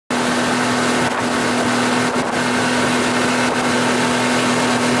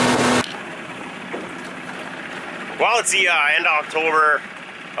it's the end of October,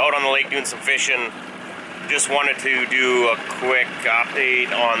 out on the lake doing some fishing. Just wanted to do a quick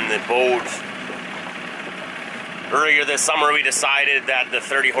update on the boat. Earlier this summer we decided that the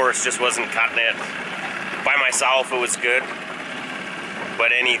 30 horse just wasn't cutting it. By myself it was good,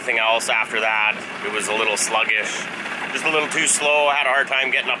 but anything else after that it was a little sluggish. Just a little too slow. I had a hard time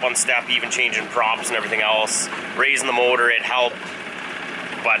getting up on step, even changing props and everything else. Raising the motor, it helped,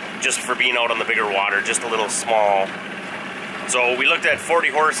 but just for being out on the bigger water, just a little small. So we looked at 40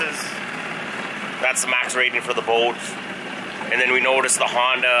 horses. That's the max rating for the boat. And then we noticed the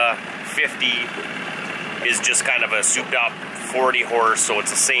Honda 50 is just kind of a souped up 40 horse, so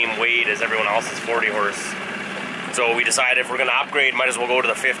it's the same weight as everyone else's 40 horse. So we decided if we're gonna upgrade, might as well go to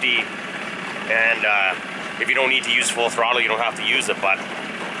the 50. And if you don't need to use full throttle, you don't have to use it, but.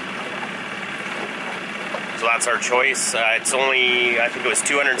 So that's our choice. It's only, I think it was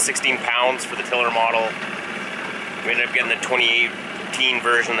 216 pounds for the tiller model. We ended up getting the 2018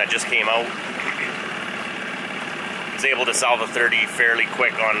 version that just came out. I was able to sell the 30 fairly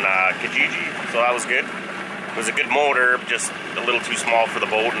quick on Kijiji, so that was good. It was a good motor, just a little too small for the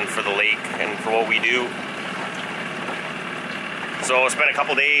boat and for the lake and for what we do. So I spent a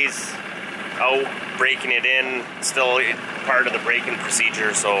couple days out breaking it in, still part of the break-in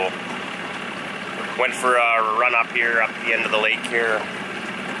procedure, so went for a run up here, up the end of the lake here.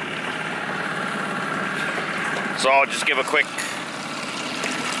 So I'll just give a quick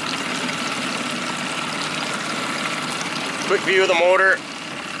view of the motor.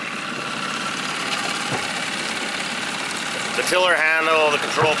 The tiller handle, the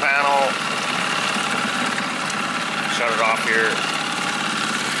control panel. Shut it off here.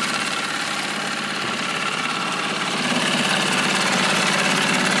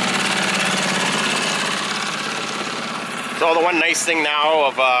 So the one nice thing now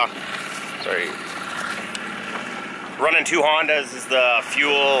of running two Hondas is the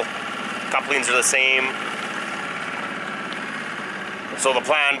fuel couplings are the same. So the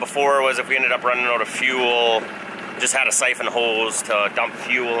plan before was if we ended up running out of fuel, just had a siphon hose to dump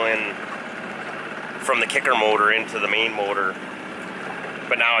fuel in from the kicker motor into the main motor.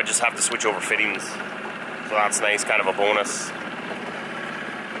 But now I just have to switch over fittings. So that's nice, kind of a bonus.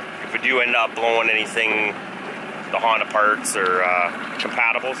 If we do end up blowing anything, the Honda parts are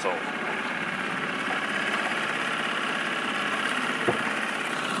compatible, so.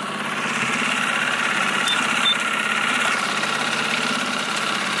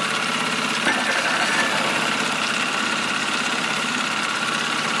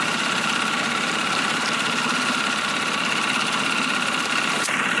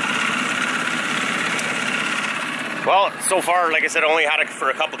 Well, so far, like I said, I only had it for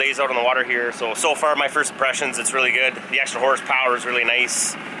a couple days out on the water here. So far, my first impressions, it's really good. The extra horsepower is really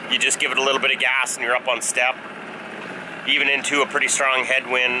nice. You just give it a little bit of gas and you're up on step. Even into a pretty strong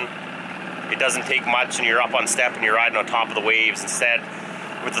headwind, it doesn't take much and you're up on step and you're riding on top of the waves. Instead,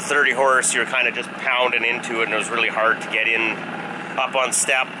 with the 30 horse, you're kind of just pounding into it and it was really hard to get in up on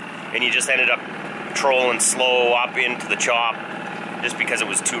step. And you just ended up trolling slow up into the chop just because it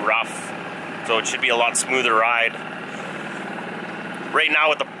was too rough. So it should be a lot smoother ride. Right now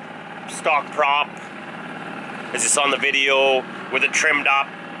with the stock prop, as you saw in the video, with it trimmed up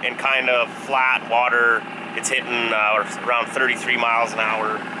and kind of flat water, it's hitting around 33 miles an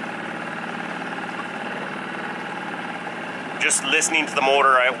hour. Just listening to the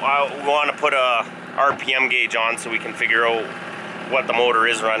motor, I want to put a RPM gauge on so we can figure out what the motor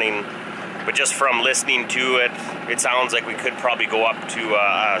is running. But just from listening to it, it sounds like we could probably go up to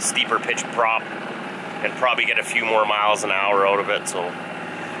a steeper pitch prop and probably get a few more miles an hour out of it. So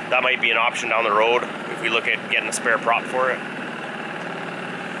that might be an option down the road if we look at getting a spare prop for it.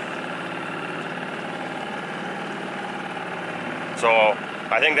 So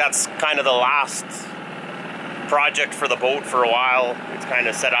I think that's kind of the last project for the boat for a while. It's kind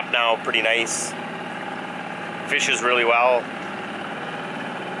of set up now pretty nice. Fishes really well.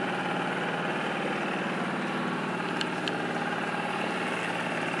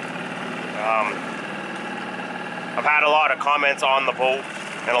 I've had a lot of comments on the boat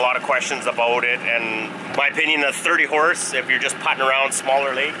and a lot of questions about it, and my opinion, the 30 horse, if you're just putting around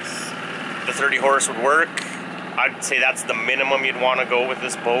smaller lakes, the 30 horse would work. I'd say that's the minimum you'd want to go with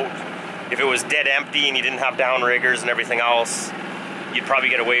this boat. If it was dead empty and you didn't have downriggers and everything else, you'd probably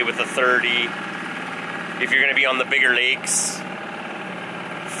get away with the 30. If you're going to be on the bigger lakes,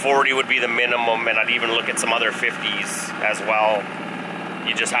 40 would be the minimum, and I'd even look at some other 50s as well.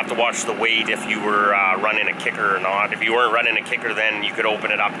 You just have to watch the weight if you were running a kicker or not. If you weren't running a kicker, then you could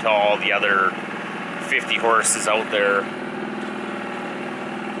open it up to all the other 50 horses out there.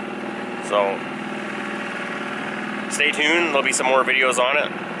 So stay tuned. There'll be some more videos on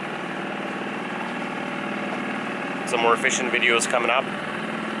it. Some more fishing videos coming up.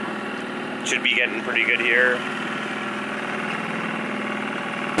 Should be getting pretty good here.